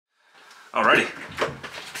Alrighty,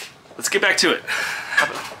 let's get back to it.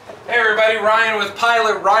 Hey everybody, Ryan with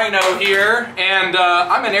Pilot Rhino here, and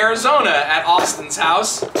I'm in Arizona at Austin's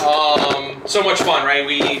house. So much fun, right?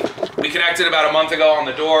 We connected about a month ago on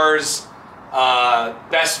the doors.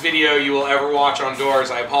 Best video you will ever watch on doors.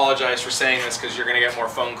 I apologize for saying this because you're going to get more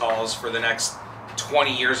phone calls for the next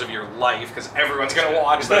 20 years of your life because everyone's going to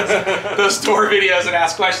watch those door videos and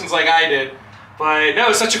ask questions like I did. But no,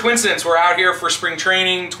 it's such a coincidence. We're out here for spring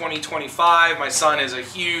training 2025. My son is a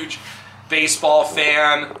huge baseball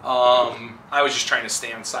fan. I was just trying to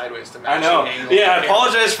stand sideways to match the angle. Yeah, I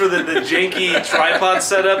apologize for the janky tripod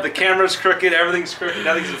setup. The camera's crooked, everything's crooked,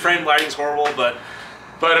 nothing's in frame, lighting's horrible, but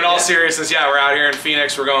in all seriousness, yeah, we're out here in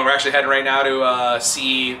Phoenix. We're actually heading right now to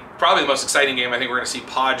see probably the most exciting game. I think we're going to see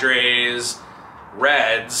Padres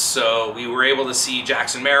Reds. So we were able to see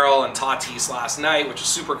Jackson Merrill and Tatis last night, which is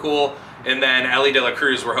super cool. And then Ellie De La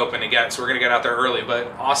Cruz we're hoping to get. So we're going to get out there early.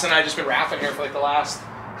 But Austin and I just been rapping here for like the last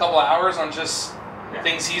couple of hours on just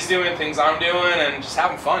things he's doing, things I'm doing, and just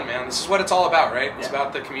having fun, man. This is what it's all about, right? It's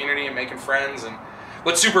about the community and making friends. And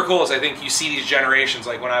what's super cool is I think you see these generations.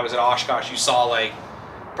 Like when I was at Oshkosh, you saw like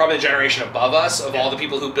probably the generation above us of all the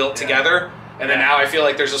people who built together. And then now I feel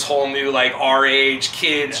like there's this whole new like our age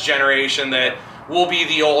kids generation that we'll be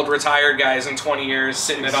the old retired guys in 20 years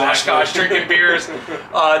sitting at Oshkosh drinking beers,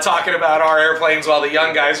 talking about our airplanes while the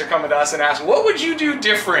young guys are coming to us and asking, what would you do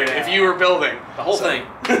different if you were building? The whole thing.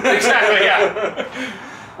 Exactly, yeah.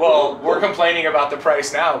 Well, we're complaining about the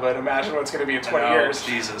price now, but imagine what's going to be in 20 years.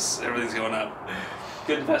 Jesus, everything's going up.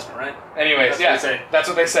 Good investment, right? Anyways, that's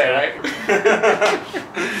what they say, right?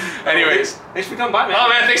 Anyways. Thanks for coming by, man. Oh,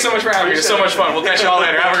 man, thanks so much for having me. It's so much fun. We'll catch you all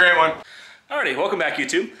later. Have a great one. Alrighty, welcome back,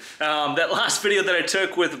 YouTube. That last video that I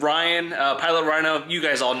took with Ryan, Pilot Rhino, you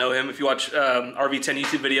guys all know him if you watch RV-10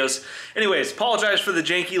 YouTube videos. Anyways, apologize for the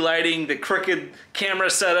janky lighting, the crooked camera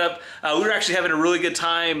setup. We were actually having a really good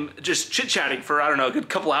time just chit-chatting for, I don't know, a good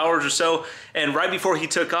couple hours or so. And right before he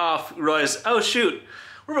took off, we realized, oh shoot,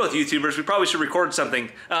 we're both YouTubers. We probably should record something.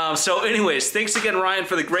 So anyways, thanks again, Ryan,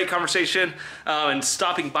 for the great conversation and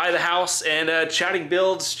stopping by the house and chatting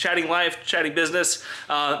builds, chatting life, chatting business.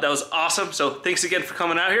 That was awesome. So thanks again for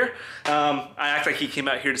coming out here. I act like he came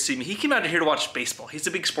out here to see me. He came out here to watch baseball. He's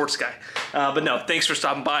a big sports guy. But no, thanks for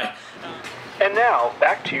stopping by. And now,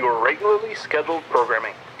 back to your regularly scheduled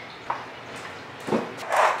programming.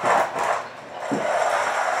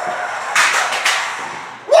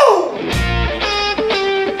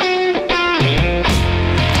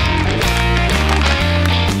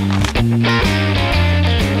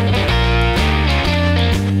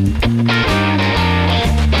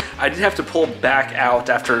 I did have to pull back out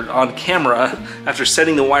on camera after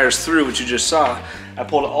setting the wires through, which you just saw. I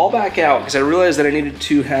pulled it all back out because I realized that I needed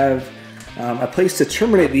to have a place to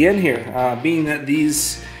terminate the end here, being that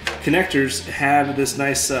these connectors had this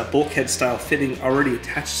nice bulkhead style fitting already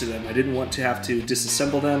attached to them. I didn't want to have to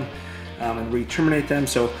disassemble them and re-terminate them,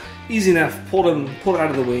 so easy enough, pulled it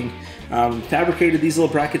out of the wing. Fabricated these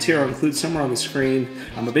little brackets here. I'll include somewhere on the screen,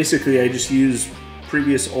 but basically I just used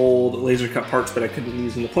previous old laser cut parts that I couldn't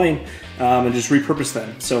use in the plane and just repurpose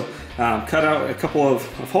them. So cut out a couple of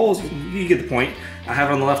holes, you get the point. I have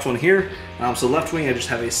it on the left one here. So left wing I just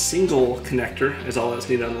have a single connector is all that's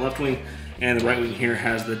needed on the left wing, and the right wing here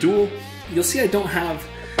has the dual. You'll see I don't have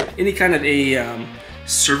any kind of a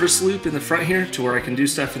service loop in the front here to where I can do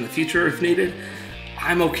stuff in the future if needed.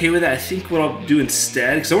 I'm okay with that. I think what I'll do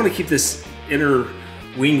instead, because I want to keep this inner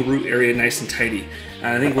wing root area nice and tidy. And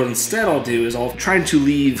I think what instead I'll do is I'll try to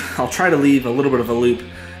leave a little bit of a loop,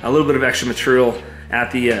 a little bit of extra material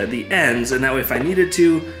at the ends, and that way if I needed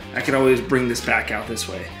to, I could always bring this back out this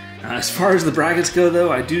way. As far as the brackets go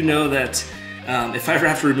though, I do know that if I ever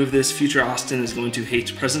have to remove this, future Austin is going to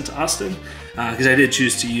hate present Austin, because I did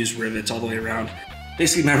choose to use rivets all the way around.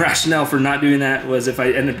 Basically my rationale for not doing that was if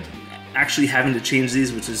I end up actually having to change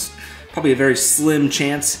these, which is probably a very slim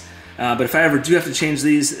chance, but if I ever do have to change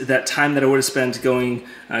these, that time that I would have spent going,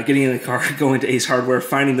 getting in the car, going to Ace Hardware,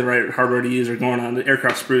 finding the right hardware to use, or going on to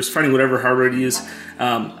Aircraft Spruce, finding whatever hardware to use,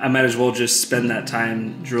 I might as well just spend that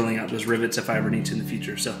time drilling out those rivets if I ever need to in the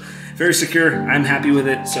future. So very secure, I'm happy with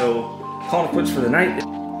it, so calling it quits for the night.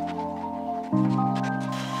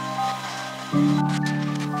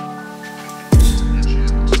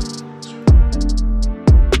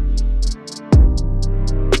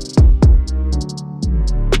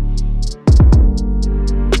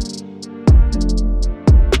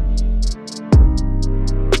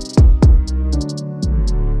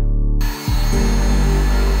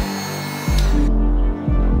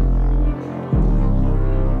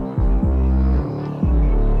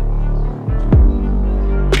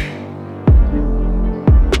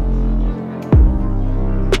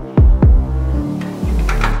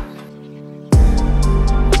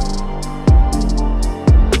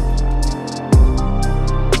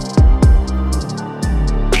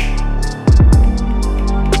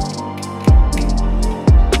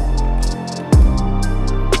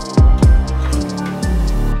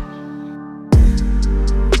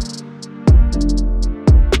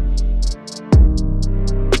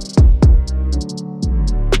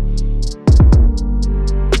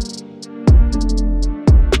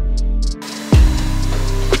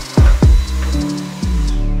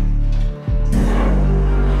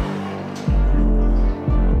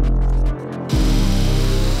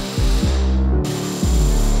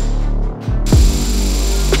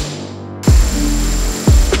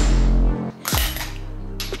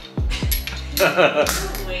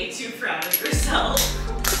 You're way too proud of yourself.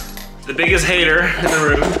 The biggest hater in the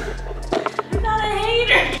room. I'm not a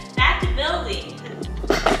hater. Back to building.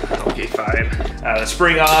 Okay, fine. The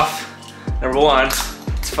spring off. Number one,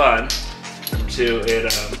 it's fun. Number two,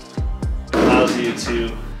 it allows you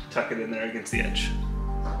to tuck it in there against the edge.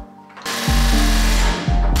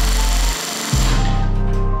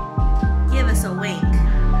 Give us a wink.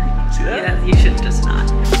 See that? Yeah, you should just not.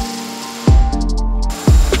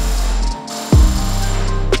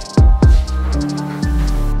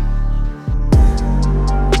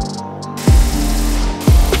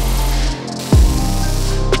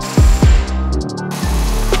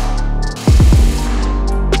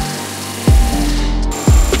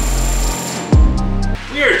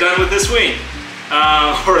 We are done with this wing.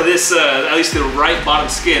 Or this, at least the right bottom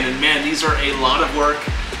skin. And man, these are a lot of work.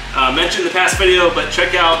 Mentioned in the past video, but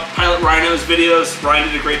check out Pilot Rhino's videos. Ryan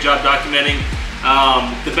did a great job documenting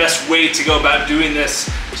the best way to go about doing this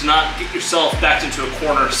to not get yourself backed into a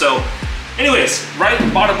corner. So anyways, right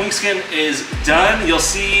bottom wing skin is done. You'll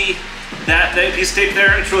see that piece of tape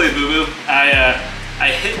there. It's really a boo-boo.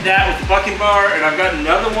 I hit that with the bucking bar, and I've got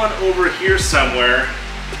another one over here somewhere.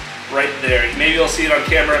 Right there. Maybe you'll see it on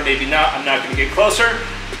camera, maybe not. I'm not going to get closer.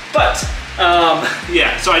 But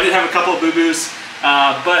yeah, so I did have a couple of boo-boos.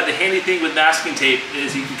 But the handy thing with masking tape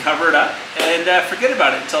is you can cover it up and forget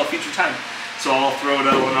about it until a future time. So I'll throw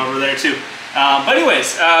another one over there too. But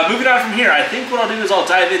anyways, moving on from here, I think what I'll do is I'll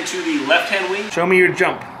dive into the left-hand wing. Show me your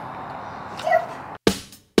jump.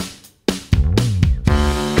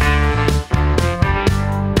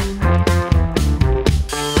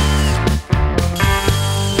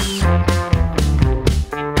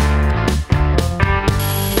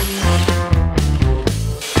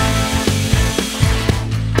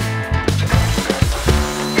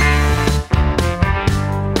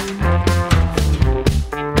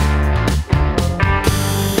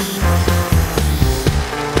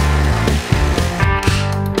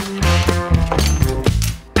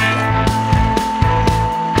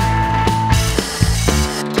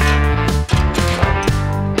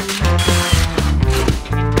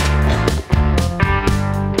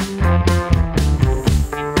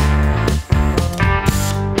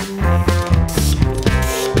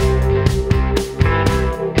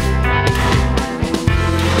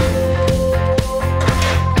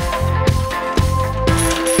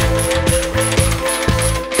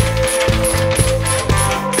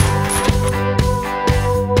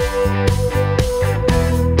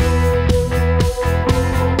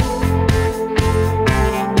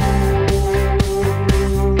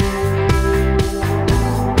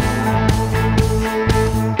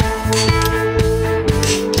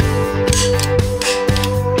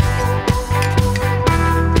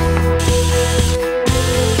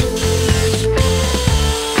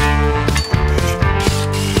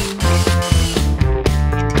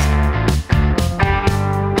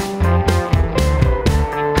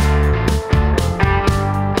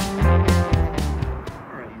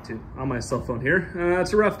 Cell phone here.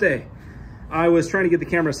 It's a rough day. I was trying to get the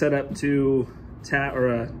camera set up to tap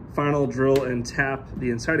or final drill and tap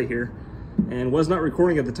the inside of here, and was not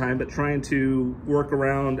recording at the time, but trying to work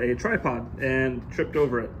around a tripod and tripped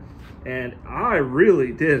over it. And I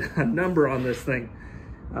really did a number on this thing.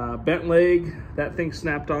 Bent leg, that thing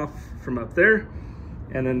snapped off from up there,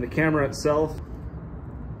 and then the camera itself,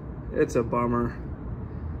 it's a bummer.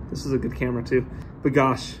 This is a good camera too. But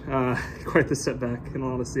gosh, quite the setback in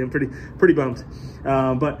all honesty. I'm pretty bummed.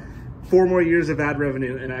 But 4 more years of ad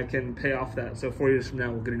revenue and I can pay off that. So 4 years from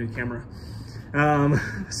now, we'll get a new camera.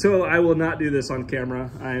 So I will not do this on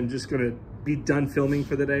camera. I'm just gonna be done filming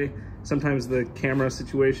for the day. Sometimes the camera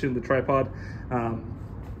situation, the tripod,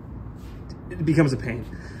 it becomes a pain.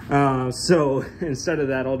 So instead of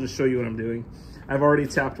that, I'll just show you what I'm doing. I've already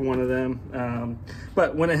tapped one of them,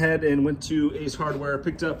 but went ahead and went to Ace Hardware,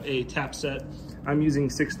 picked up a tap set. I'm using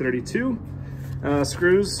 632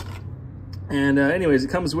 screws. And anyways, it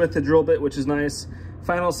comes with a drill bit, which is nice.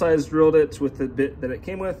 Final size drilled it with the bit that it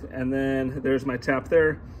came with. And then there's my tap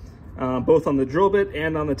there, both on the drill bit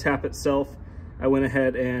and on the tap itself. I went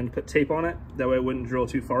ahead and put tape on it. That way it wouldn't drill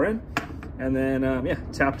too far in. And then, yeah,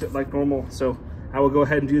 tapped it like normal. So I will go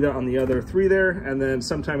ahead and do that on the other 3 there. And then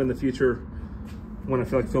sometime in the future, when I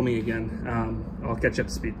feel like filming again, I'll catch up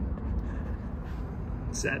to speed.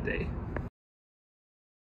 Sad day.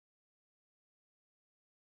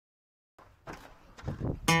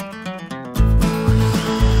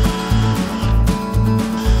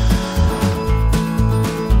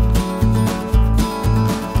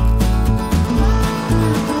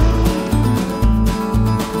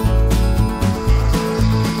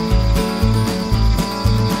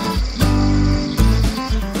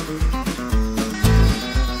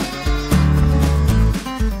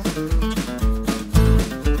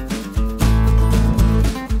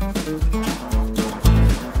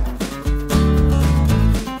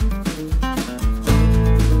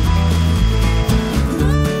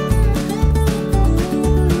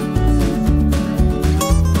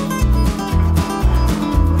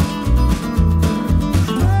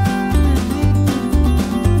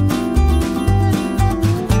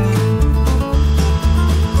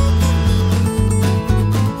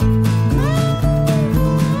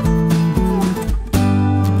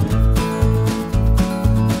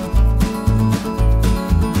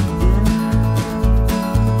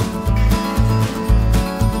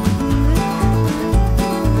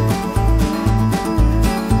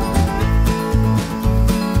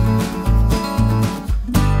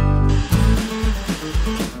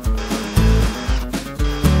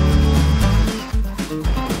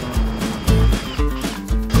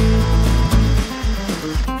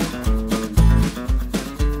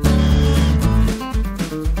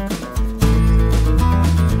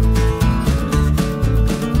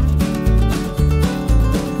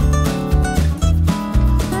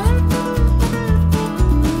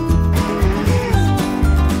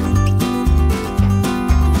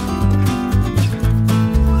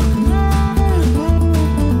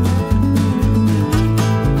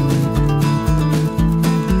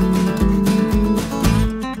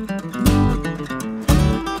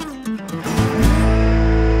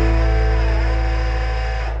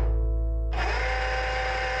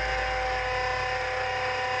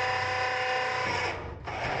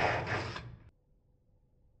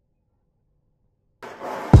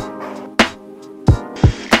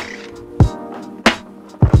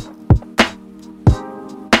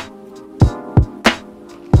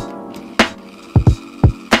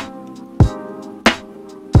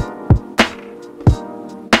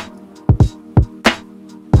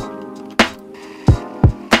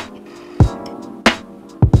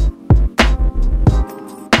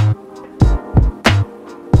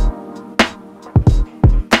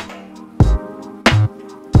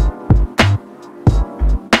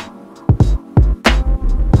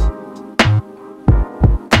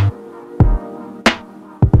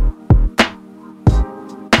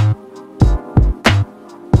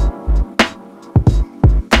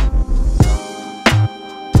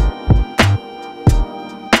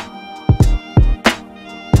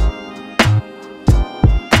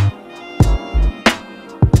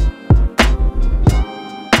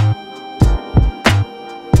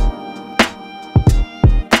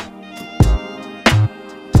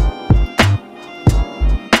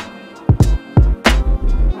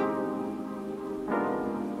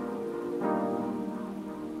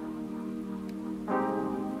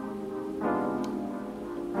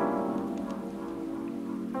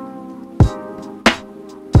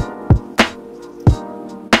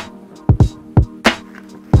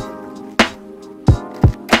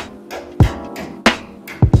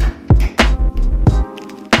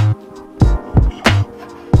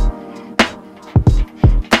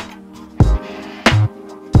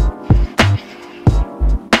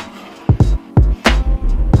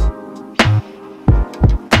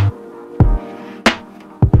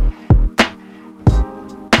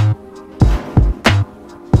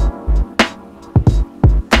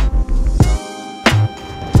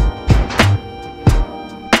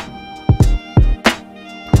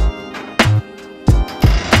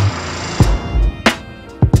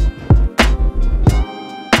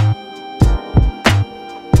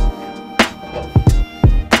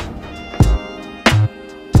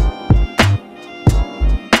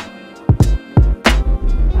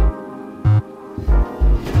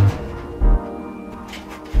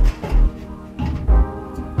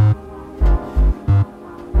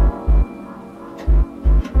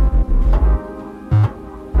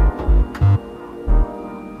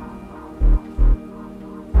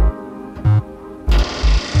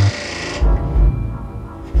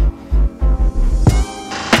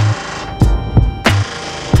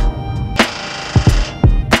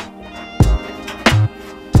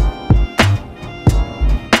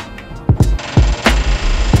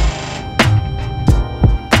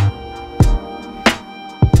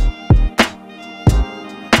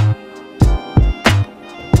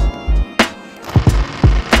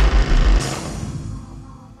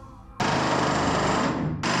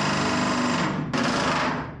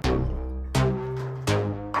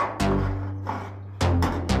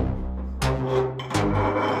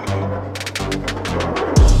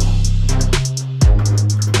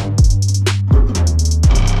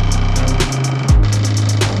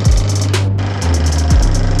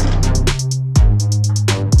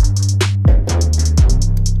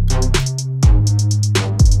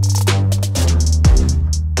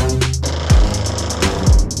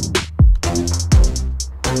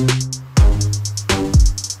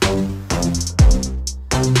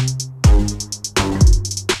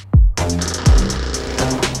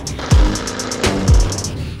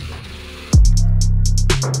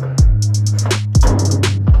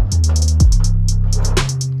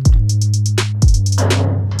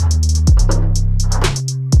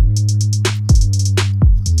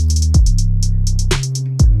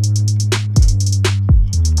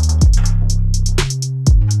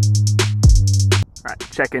 All right,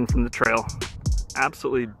 check in from the trail.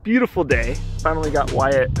 Absolutely beautiful day. Finally got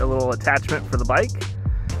Wyatt a little attachment for the bike.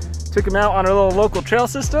 Took him out on our little local trail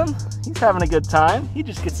system. He's having a good time. He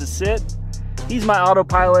just gets to sit. He's my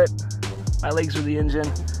autopilot. My legs are the engine.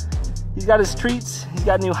 He's got his treats. He's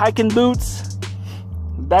got new hiking boots,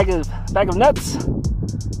 bag of nuts,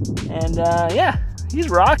 and yeah, he's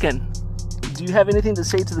rocking. Do you have anything to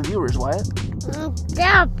say to the viewers, Wyatt?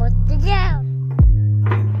 Down, put the down.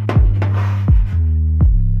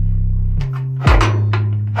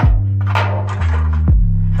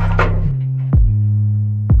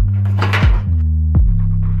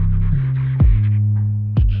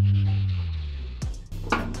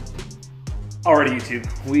 Alrighty,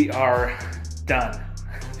 YouTube, we are done.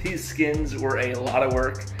 These skins were a lot of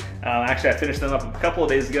work. Actually, I finished them up a couple of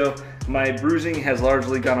days ago. My bruising has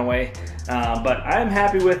largely gone away, but I'm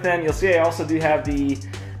happy with them. You'll see I also do have the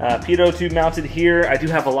pitot tube mounted here. I do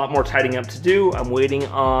have a lot more tidying up to do. I'm waiting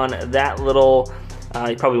on that little,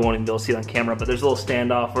 you probably won't even be able to see it on camera, but there's a little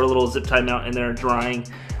standoff or a little zip tie mount in there drying.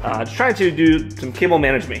 Just trying to do some cable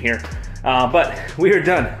management here. But we are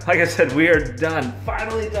done. Like I said, we are done.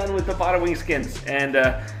 Finally done with the bottom wing skins, and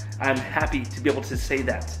I'm happy to be able to say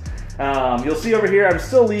that. You'll see over here, I'm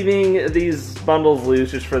still leaving these bundles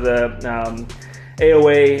loose just for the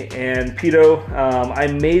AOA and pitot. I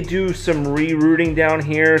may do some rerouting down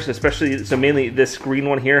here, so mainly this green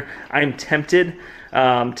one here. I'm tempted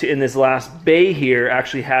to, in this last bay here,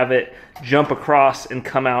 actually have it jump across and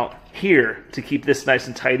come out here to keep this nice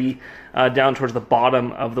and tidy down towards the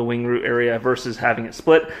bottom of the wing root area versus having it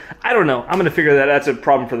split. I don't know. I'm going to figure that. That's a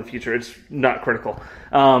problem for the future. It's not critical.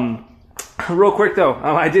 Real quick though,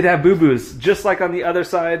 I did have boo-boos just like on the other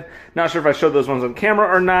side. Not sure if I showed those ones on camera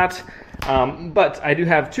or not, but I do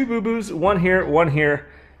have two boo-boos, one here, one here.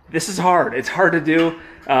 This is hard. It's hard to do,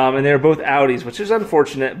 and they're both Audis, which is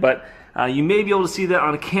unfortunate, but you may be able to see that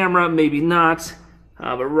on camera, maybe not.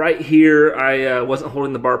 But right here, I wasn't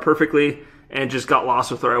holding the bar perfectly and just got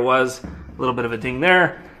lost with where I was. A little bit of a ding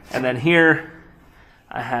there. And then here,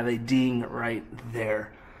 I have a ding right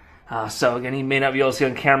there. So again, you may not be able to see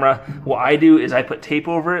on camera. What I do is I put tape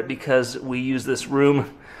over it because we use this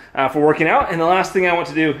room for working out. And the last thing I want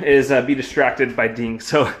to do is be distracted by dings.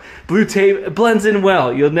 So blue tape blends in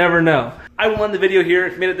well. You'll never know. I will end the video here.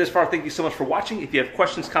 If you made it this far, thank you so much for watching. If you have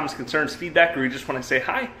questions, comments, concerns, feedback, or you just want to say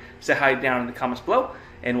hi down in the comments below.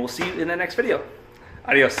 And we'll see you in the next video.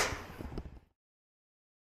 Adios.